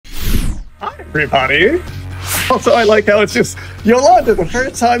Hi, everybody. Also, I like how it's just Yolanda, the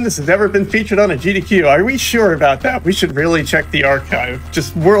first time this has ever been featured on a GDQ. Are we sure about that? We should really check the archive.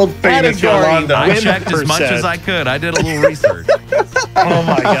 Just world famous Yolanda. I checked as much as I could. I did a little research. Oh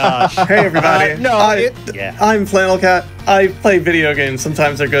my gosh. Hey, everybody. Yeah. I'm FlannelKat. I play video games.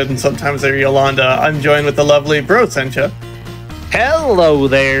 Sometimes they're good and sometimes they're Yolanda. I'm joined with the lovely Brosencha. Hello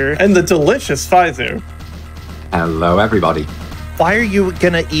there. And the delicious Fyzzu. Hello, everybody. Why are you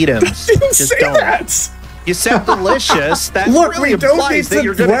gonna eat him? Didn't say that. You said delicious. That Look, really we don't need implies that to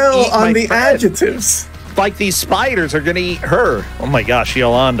you're gonna dwell eat on my the friend. adjectives. Like these spiders are gonna eat her. Oh my gosh,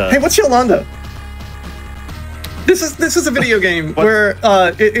 Yolanda. Hey, what's Yolanda? This is a video game where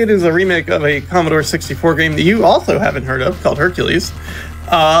it is a remake of a Commodore 64 game that you also haven't heard of called Hercules.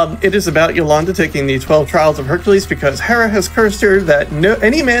 It is about Yolanda taking the 12 trials of Hercules because Hera has cursed her that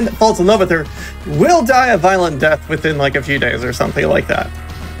any man that falls in love with her will die a violent death within like a few days or something like that.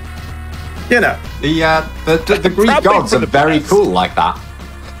 You know. The Greek gods are very cool like that.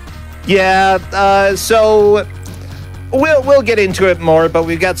 Yeah, so we'll get into it more, but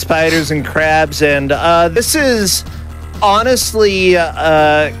we've got spiders and crabs, and this is honestly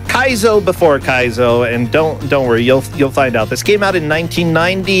Kaizo before Kaizo, and don't worry, you'll find out. This came out in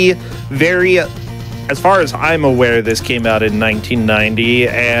 1990. As far as I'm aware, this came out in 1990,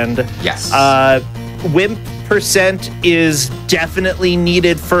 and yes, Wimp percent is definitely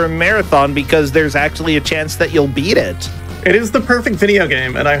needed for a marathon because there's actually a chance that you'll beat it. It is the perfect video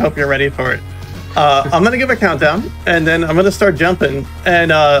game, and I hope you're ready for it. I'm going to give a countdown, and then I'm going to start jumping.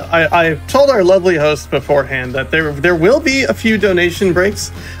 And I told our lovely host beforehand that there will be a few donation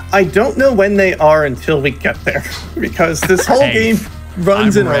breaks. I don't know when they are until we get there, because this whole game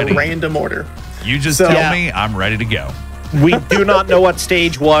runs in a random order. You just tell me, I'm ready to go. We do not know what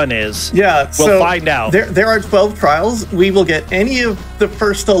stage 1 is. Yeah, we'll find out. There are 12 trials. We will get any of the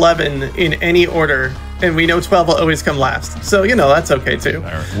first 11 in any order, and we know 12 will always come last. So, you know, that's okay, too.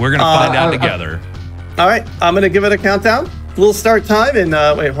 We're going to find out together. All right, I'm going to give it a countdown. We'll start time, and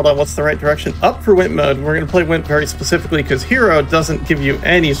wait, hold on, what's the right direction? Up for Wimp mode. We're going to play Wimp very specifically because Hero doesn't give you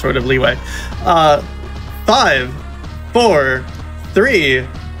any sort of leeway. 5, 4, 3,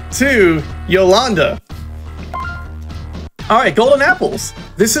 2, Yolanda. All right, golden apples.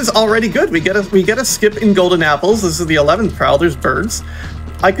 This is already good. We get a skip in golden apples. This is the 11th trial. There's birds.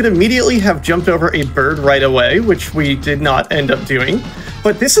 I could immediately have jumped over a bird right away, which we did not end up doing.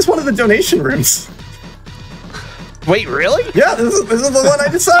 But this is one of the donation rooms. Wait, really? Yeah, this is the one I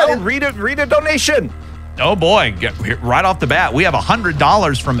decided. Oh, read a donation. Oh boy, right off the bat, we have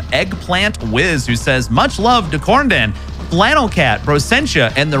 $100 from Eggplant Wiz, who says, much love to Corndan, FlannelKat,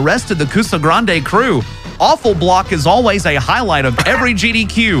 Brosencha, and the rest of the Cusa Grande crew. Awful Block is always a highlight of every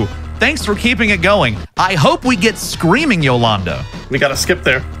GDQ. Thanks for keeping it going. I hope we get Screaming Yolanda. We got to skip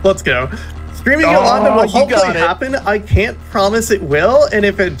there. Let's go. Screaming Yolanda will hopefully happen. I can't promise it will, and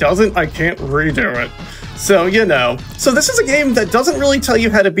if it doesn't, I can't redo it. So, you know. So this is a game that doesn't really tell you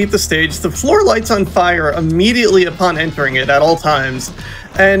how to beat the stage. The floor lights on fire immediately upon entering it at all times.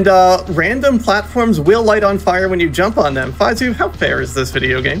 And random platforms will light on fire when you jump on them. Fyzzu, how fair is this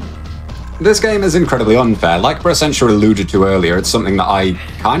video game? This game is incredibly unfair. Like Brosencha alluded to earlier, it's something that I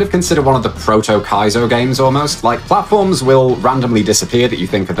kind of consider one of the proto-Kaizo games almost. Like, platforms will randomly disappear that you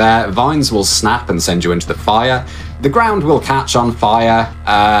think are there, vines will snap and send you into the fire, the ground will catch on fire,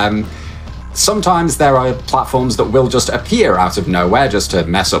 sometimes there are platforms that will just appear out of nowhere just to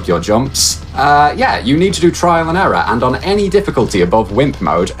mess up your jumps. Yeah, you need to do trial and error, and on any difficulty above Wimp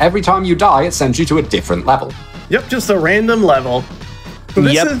mode, every time you die, it sends you to a different level. Yep, just a random level. So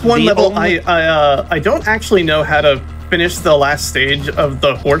this is one level I don't actually know how to finish the last stage of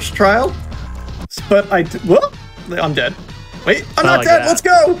the horse trial, but well, I'm dead. Wait, I'm not dead. Let's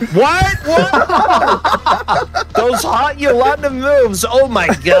go. What? Those hot Yolanda moves. Oh my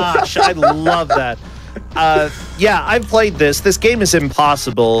gosh, I love that. Yeah, I've played this. This game is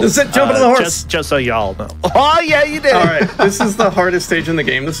impossible. Is it jumping on the horse? Just so y'all know. Oh yeah, you did. All right, this is the hardest stage in the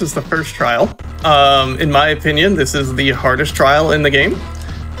game. This is the first trial. In my opinion, this is the hardest trial in the game.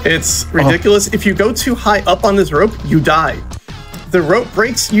 It's ridiculous. If you go too high up on this rope, you die. The rope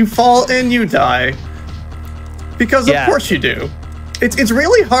breaks, you fall, and you die. Because of course you do. It's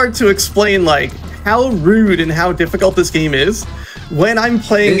really hard to explain like how rude and how difficult this game is when I'm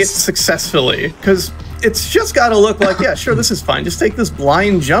playing it successfully. Because it's just got to look like, yeah, sure, this is fine. Just take this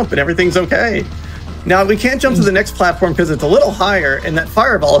blind jump and everything's okay. Now, we can't jump to the next platform because it's a little higher, and that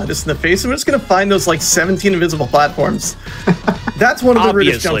fireball hit us in the face, and we're just going to find those, like, 17 invisible platforms. That's one of the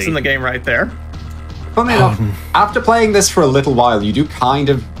rudest jumps in the game right there. Funny enough, after playing this for a little while, you do kind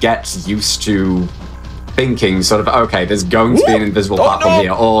of get used to thinking sort of, okay, there's going to be an invisible platform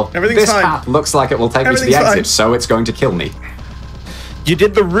here, or Everything's this fine. path looks like it will take me to the Everything's exit, so it's going to kill me. You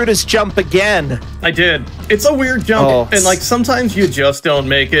did the rudest jump again. I did. It's a weird jump, and like sometimes you just don't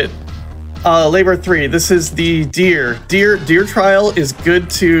make it. Labor 3, this is the deer. Deer trial is good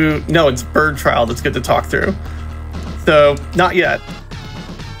to... No, it's bird trial that's good to talk through. So, not yet.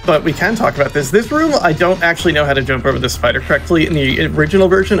 But we can talk about this. This room, I don't actually know how to jump over the spider correctly. In the original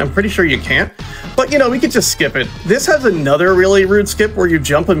version, I'm pretty sure you can't. But, you know, we could just skip it. This has another really rude skip where you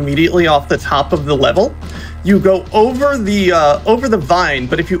jump immediately off the top of the level. You go over the vine,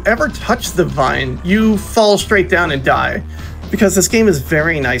 but if you ever touch the vine, you fall straight down and die. Because this game is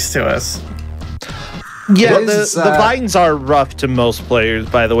very nice to us. Yeah, the vines are rough to most players,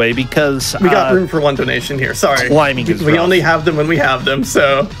 by the way, because... We got room for one donation here, sorry. Climbing is We rough. only have them when we have them,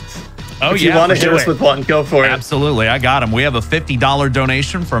 so... Oh, if you want to hit us with one, go for it. Absolutely, I got him. We have a $50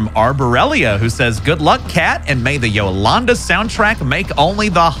 donation from Arborelia, who says, "Good luck, Kat, and may the Yolanda soundtrack make only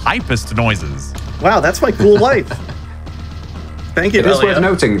the hypest noises." Wow, that's my cool wife. Thank you, It is worth Elia.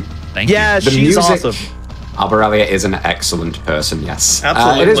 noting. Thank you. Yeah, The she's music, awesome. Arborelia is an excellent person, yes.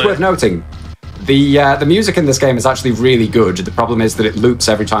 Absolutely. It is worth noting. The music in this game is actually really good. The problem is that it loops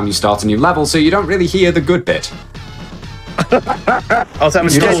every time you start a new level, so you don't really hear the good bit. I was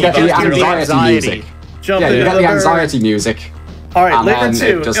having You don't get the trouble anxiety music. Jump Yeah, you into get the bird. anxiety music. All right, and Labor then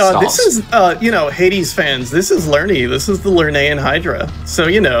 2. it just This stops. is, you know, Hades fans. This is Lerny. This is the Lernaean Hydra. So,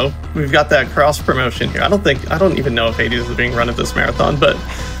 you know, we've got that cross promotion here. I don't even know if Hades is being run at this marathon, but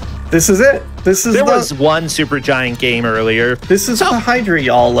this is it. There was one Supergiant game earlier. This is the Hydra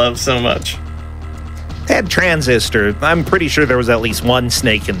y'all love so much. They had Transistor. I'm pretty sure there was at least one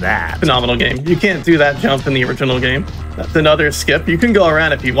snake in that. Phenomenal game. You can't do that jump in the original game. That's another skip. You can go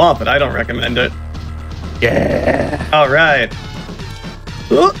around if you want, but I don't recommend it. Yeah. All right.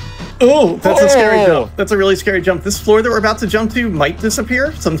 Oh, that's a scary jump. That's a really scary jump. This floor that we're about to jump to might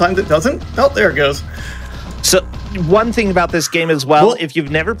disappear. Sometimes it doesn't. Oh, there it goes. So one thing about this game as well, if you've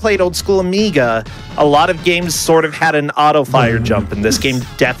never played old school Amiga, a lot of games sort of had an auto fire jump, and this game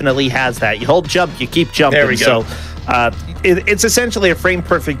definitely has that. You hold jump, you keep jumping. There we go. So it's essentially a frame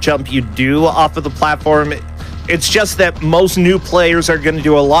perfect jump you do off of the platform. It's just that most new players are going to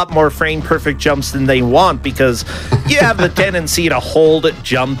do a lot more frame perfect jumps than they want because you have the tendency to hold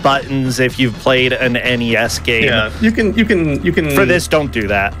jump buttons if you've played an NES game. Yeah, you can. For this, don't do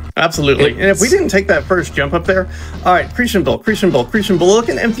that. Absolutely. And if we didn't take that first jump up there, all right, Creation Bowl. Look,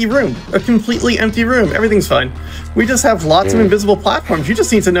 an empty room, a completely empty room. Everything's fine. We just have lots of invisible platforms. You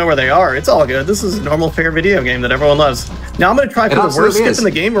just need to know where they are. It's all good. This is a normal, fair video game that everyone loves. Now I'm going to try for the worst absolutely skip is. in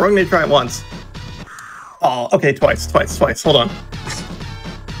the game, or I'm going to try it once. Oh, okay, twice. Hold on.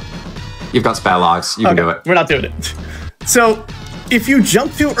 You've got spare lives. You can do it. We're not doing it. So, if you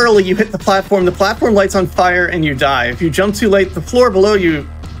jump too early, you hit the platform lights on fire and you die. If you jump too late, the floor below you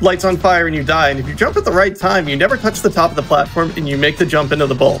lights on fire and you die. And if you jump at the right time, you never touch the top of the platform and you make the jump into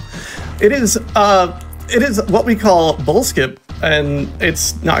the bowl. It is what we call bowl skip, and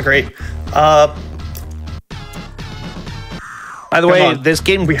it's not great. By the way, on. this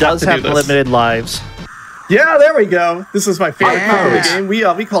game We have does to do have this. limited lives. Yeah, there we go. This is my favorite part of the Yes. game.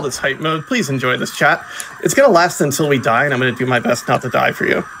 We call this hype mode. Please enjoy this, chat. It's gonna last until we die, and I'm gonna do my best not to die for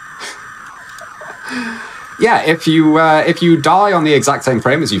you. Yeah, if you die on the exact same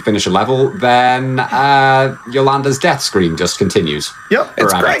frame as you finish a level, then Yolanda's death screen just continues. Yep.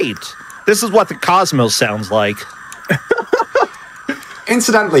 It's Forever. great. This is what the cosmos sounds like.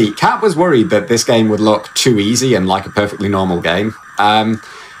 Incidentally, Kat was worried that this game would look too easy and like a perfectly normal game.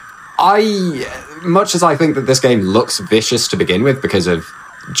 Much as I think that this game looks vicious to begin with because of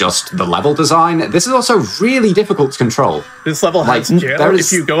just the level design, this is also really difficult to control. This level has jail. there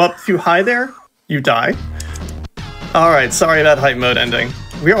is- If you go up too high there, you die. All right, sorry about hype mode ending.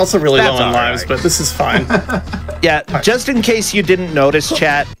 We're also really That's low on all lives, right. but this is fine. Yeah, just in case you didn't notice,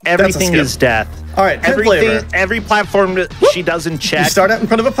 chat, everything skip. is death. All right, 10 flavor. Every platform that she doesn't check You start out in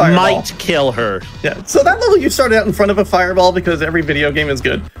front of a fireball. might kill her. Yeah, so that level you started out in front of a fireball because every video game is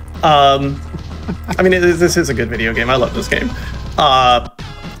good. I mean, this is a good video game. I love this game. I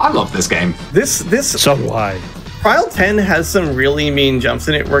love this game. This So do I. Trial 10 has some really mean jumps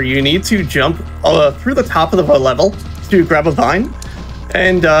in it where you need to jump through the top of a level to grab a vine.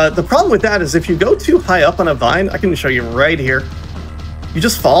 And the problem with that is if you go too high up on a vine, I can show you right here, you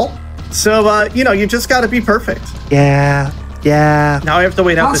just fall. So, you just got to be perfect. Yeah. Now I have to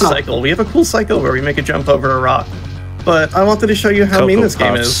wait out That's this not- cycle. We have a cool cycle where we make a jump over a rock. But I wanted to show you how mean Cocoa this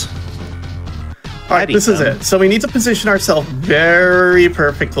game Puffs. is. All right, I'd this eat is them. it. So we need to position ourselves very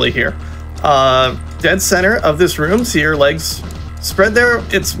perfectly here. Dead center of this room. See your legs spread there.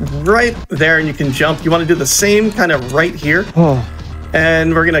 It's right there, and you can jump. You want to do the same kind of right here.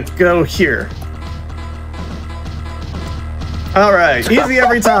 And we're going to go here. All right, easy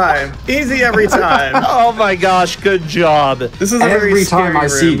every time. Easy every time. Oh my gosh, good job. This is a very Every time scary I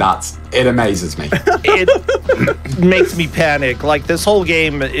see room. that, it amazes me. It makes me panic. Like, this whole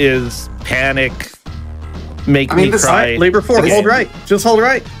game is panic. Make me this- cry. Labor 4, hold right. Just hold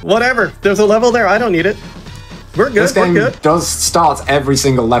right. Whatever. There's a level there. I don't need it. We're good. This We're game good. does start every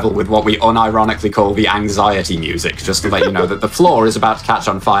single level with what we unironically call the anxiety music, just to let you know that the floor is about to catch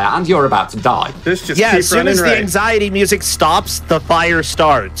on fire and you're about to die. This just Yeah, keep as soon running as right. the anxiety music stops, the fire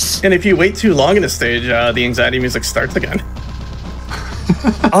starts. And if you wait too long in a stage, the anxiety music starts again.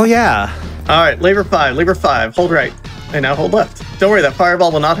 Oh yeah. All right, labor 5, hold right. And now hold left. Don't worry, that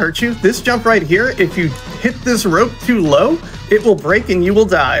fireball will not hurt you. This jump right here, if you hit this rope too low, it will break and you will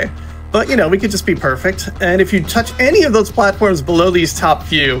die. But, you know, we could just be perfect. And if you touch any of those platforms below these top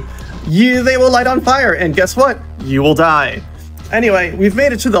few, they will light on fire. And guess what? You will die. Anyway, we've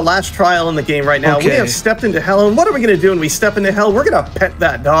made it to the last trial in the game right now. We Okay. have stepped into hell. And what are we going to do when we step into hell? We're going to pet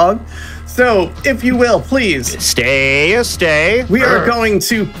that dog. So, if you will, please, Stay. we are going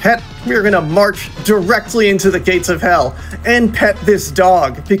to march directly into the gates of hell and pet this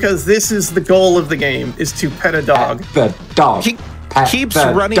dog, because this is the goal of the game, is to pet a dog. The dog. He Pet keeps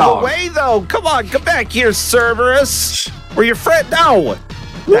the running dog. away, though. Come on, come back here, Cerberus. Where your friend? No.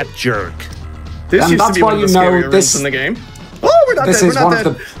 That jerk. This And used to that's be why one of the you know scarier this- rooms in the game. Oh, we're not This dead. is We're one not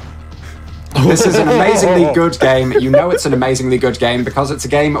of dead. the. This is an amazingly good game. You know it's an amazingly good game because it's a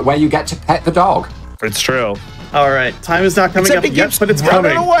game where you get to pet the dog. It's true. All right, time is not coming Except up he yet, keeps but it's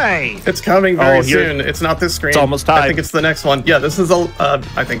running coming. away. It's coming very Oh, here- soon. It's not this screen. It's almost I time. think it's the next one. Yeah, this is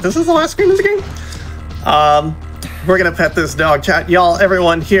I think this is the last screen of the game. We're gonna pet this dog, chat. Y'all,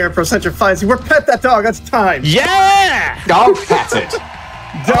 everyone here, Procedure Fyzzu, we're pet that dog. It's time. Yeah. Dog pet it.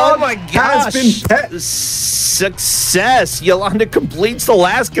 Oh Dog my has gosh. been pet. Success. Yolanda completes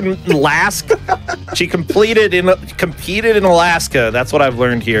Alaska. She competed in Alaska. That's what I've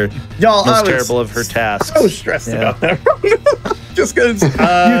learned here. Y'all, I Most was terrible of her tasks. so stressed Yeah. about that. Just because you do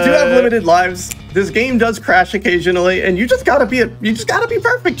have limited lives. This game does crash occasionally, and you just gotta be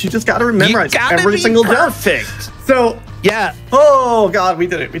perfect. You just gotta memorize You gotta every be single jump. perfect. So, Yeah. oh god, we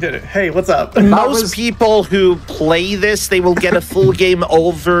did it. Hey, what's up? Most people who play this, they will get a full game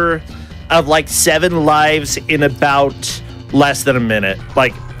over of like 7 lives in about less than a minute.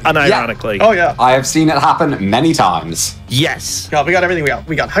 Like, unironically. Oh yeah. I have seen it happen many times. Yes. God, we got everything.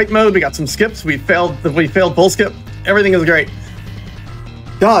 We got hype mode. We got some skips. We failed bull skip. Everything is great.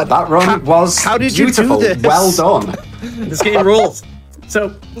 God, That run was how did you do beautiful. this? Well done. this game rules.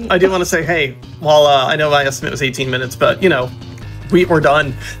 So I do want to say, hey, while I know my estimate was 18 minutes, but you know, we're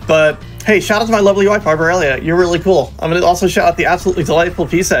done. But hey, shout out to my lovely wife, Barbarella. You're really cool. I'm gonna also shout out the absolutely delightful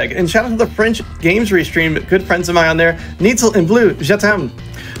P-Seg, and shout out to the French Games Restream. Good friends of mine on there. Neitzel and Blue, je t'aime.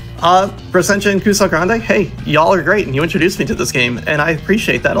 Presentia and Kusa Grande, hey, y'all are great, and you introduced me to this game, and I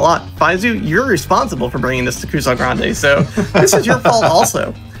appreciate that a lot. Fyzzu, you're responsible for bringing this to Kusa Grande, so this is your fault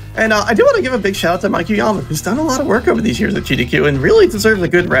also. And I do want to give a big shout out to Mike Uyama, who's done a lot of work over these years at GDQ and really deserves a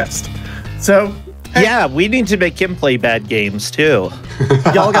good rest. So, hey, Yeah, we need to make him play bad games too.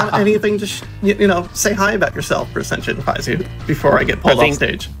 y'all got anything to, say hi about yourself, Presentia and Fyzzu, before I get pulled off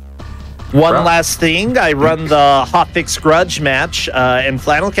stage? One Bro. last thing, I run the Hotfix Grudge match, and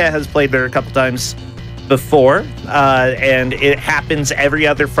FlannelKat has played there a couple times before, and it happens every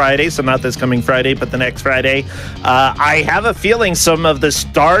other Friday, so not this coming Friday, but the next Friday. I have a feeling some of the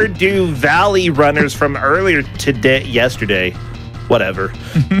Stardew Valley runners from yesterday, whatever.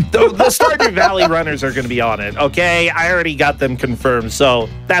 the Stardew Valley runners are going to be on it, okay? I already got them confirmed, so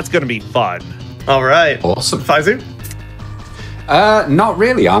that's going to be fun. All right. Awesome. Fyzzu? Not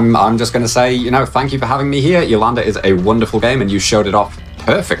really. I'm just going to say, thank you for having me here. Yolanda is a wonderful game, and you showed it off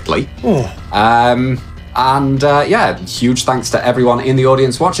perfectly. Huge thanks to everyone in the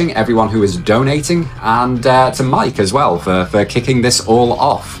audience watching, everyone who is donating, and to Mike as well for kicking this all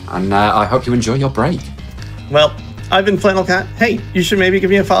off. And I hope you enjoy your break. Well, I've been FlannelKat. Hey, you should maybe give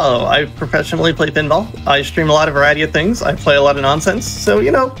me a follow. I professionally play pinball. I stream a lot of variety of things. I play a lot of nonsense. So,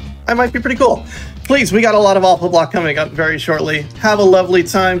 I might be pretty cool. Please, we got a lot of Awful Block coming up very shortly. Have a lovely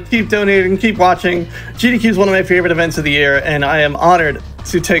time. Keep donating. Keep watching. GDQ is one of my favorite events of the year, and I am honored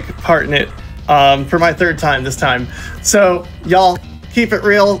to take part in it for my 3rd time this time. So, y'all, keep it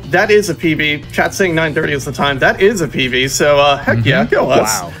real. That is a PB. Chat saying 9:30 is the time. That is a PB. So, heck yeah, go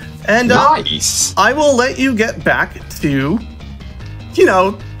us. Wow. And Nice. I will let you get back to,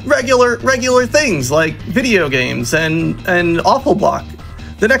 regular things like video games and Awful Block.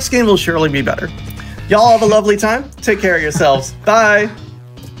 The next game will surely be better. Y'all have a lovely time. Take care of yourselves. Bye.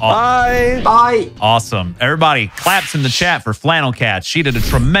 Bye. Bye. Awesome. Everybody, claps in the chat for FlannelKat. She did a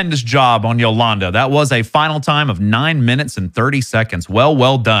tremendous job on Yolanda. That was a final time of 9 minutes and 30 seconds.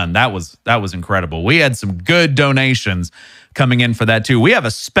 Well done. That was incredible. We had some good donations coming in for that too. We have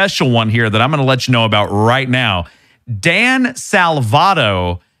a special one here that I'm going to let you know about right now. Dan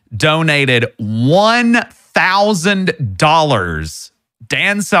Salvato donated $1,000.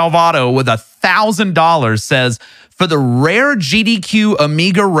 Dan Salvato with $1,000 says, for the rare GDQ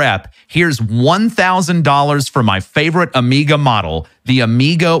Amiga rep, here's $1,000 for my favorite Amiga model, the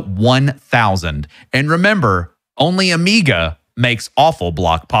Amiga 1000. And remember, only Amiga makes Awful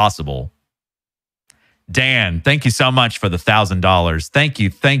Block possible. Dan, thank you so much for the $1,000.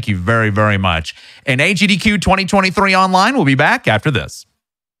 Thank you very, very much. And AGDQ 2023 Online will be back after this.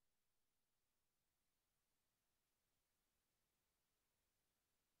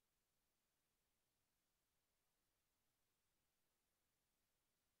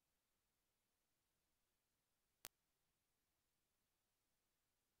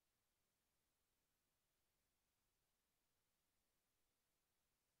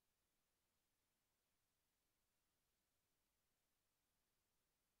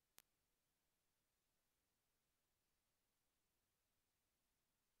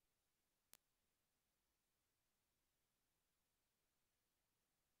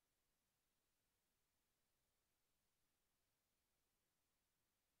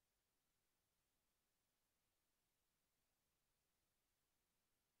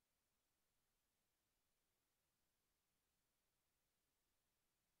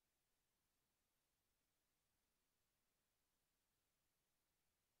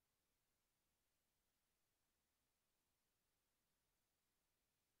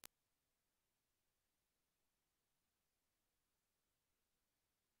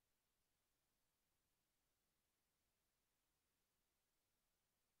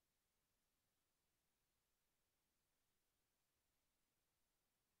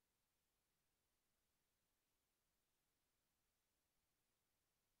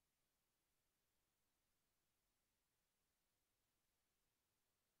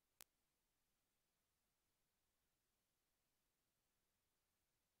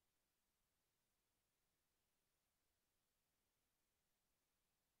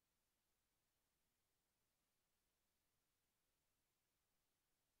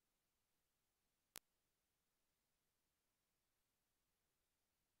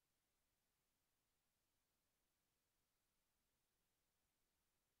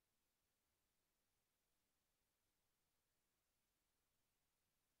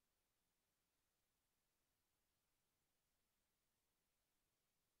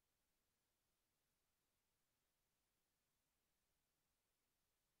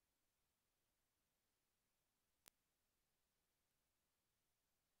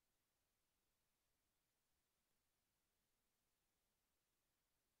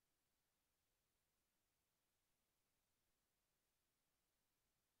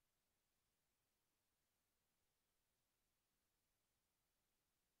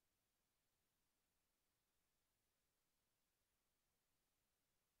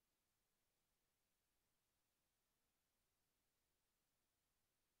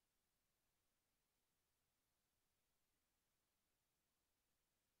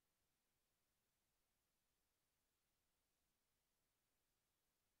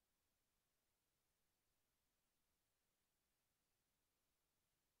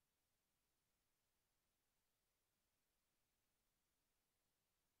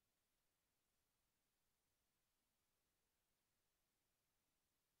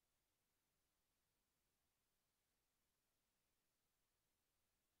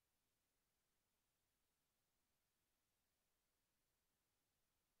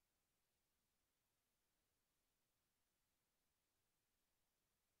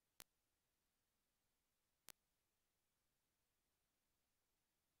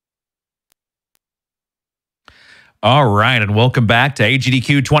 All right, and welcome back to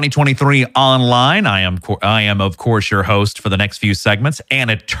AGDQ 2023 Online. I am, of course, your host for the next few segments,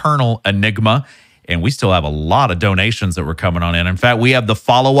 AnEternalEnigma, and we still have a lot of donations that were coming on in. In fact, we have the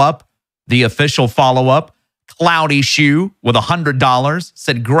follow-up, the official follow-up. Cloudy Shoe with $100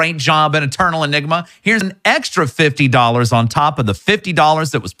 said, great job, AnEternalEnigma. Here's an extra $50 on top of the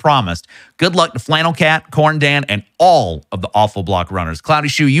 $50 that was promised. Good luck to FlannelKat, CornDan, and all of the Awful Block runners. Cloudy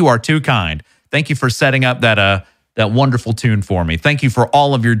Shoe, you are too kind. Thank you for setting up that wonderful tune for me. Thank you for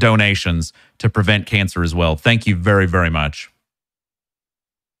all of your donations to prevent cancer as well. Thank you very, very much.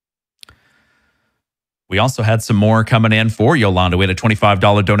 We also had some more coming in for Yolanda. We had a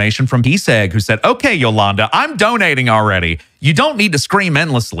 $25 donation from Piseg, who said, okay, Yolanda, I'm donating already. You don't need to scream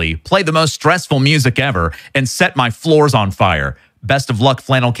endlessly, play the most stressful music ever, and set my floors on fire. Best of luck,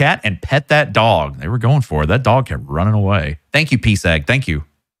 FlannelKat, and pet that dog. They were going for it. That dog kept running away. Thank you, Piseg. Thank you.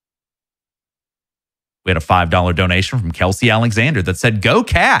 We had a $5 donation from Kelsey Alexander that said, go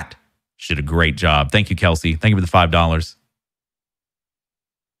Cat. She did a great job. Thank you, Kelsey. Thank you for the $5.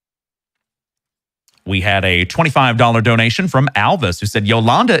 We had a $25 donation from Alvis, who said,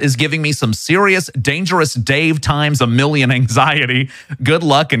 Yolanda is giving me some serious, dangerous Dave times a million anxiety. Good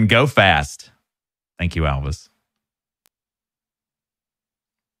luck and go fast. Thank you, Alvis.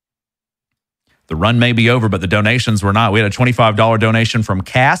 The run may be over, but the donations were not. We had a $25 donation from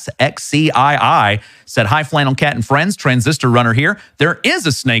Cass XCII. Said, hi, FlannelKat and friends. Transistor Runner here. There is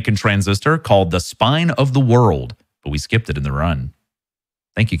a snake in Transistor called the Spine of the World, but we skipped it in the run.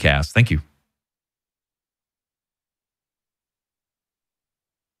 Thank you, Cass. Thank you.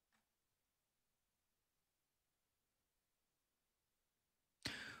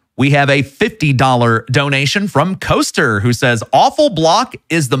 We have a $50 donation from Coaster, who says, Awful Block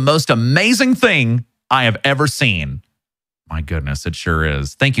is the most amazing thing I have ever seen. My goodness, it sure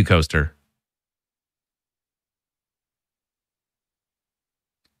is. Thank you, Coaster.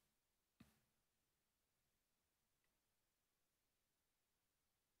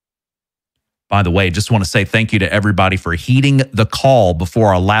 By the way, just want to say thank you to everybody for heeding the call before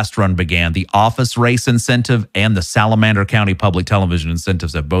our last run began. The office race incentive and the Salamander County Public Television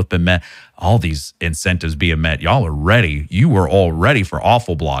incentives have both been met. All these incentives being met. Y'all are ready. You were all ready for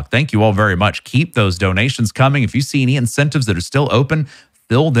Awful Block. Thank you all very much. Keep those donations coming. If you see any incentives that are still open,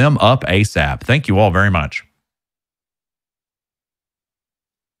 fill them up ASAP. Thank you all very much.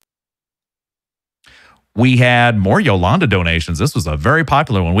 We had more Yolanda donations. This was a very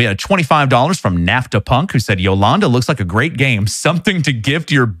popular one. We had $25 from NAFTA Punk, who said, Yolanda looks like a great game. Something to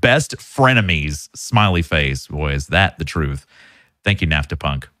gift your best frenemies. Smiley face. Boy, is that the truth. Thank you, NAFTA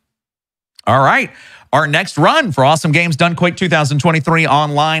Punk. All right. Our next run for Awesome Games Done Quick 2023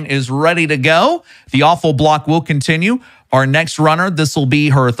 online is ready to go. The Awful Block will continue. Our next runner, this will be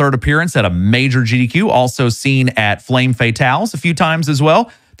her third appearance at a major GDQ, also seen at Flame Fatales a few times as well.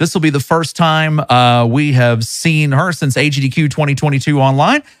 This will be the first time we have seen her since AGDQ 2022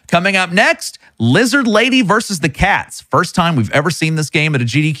 online. Coming up next, Lizard Lady versus the Cats. First time we've ever seen this game at a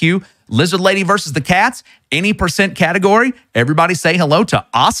GDQ. Lizard Lady versus the Cats. Any percent category. Everybody say hello to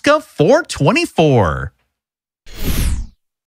Oscar 424.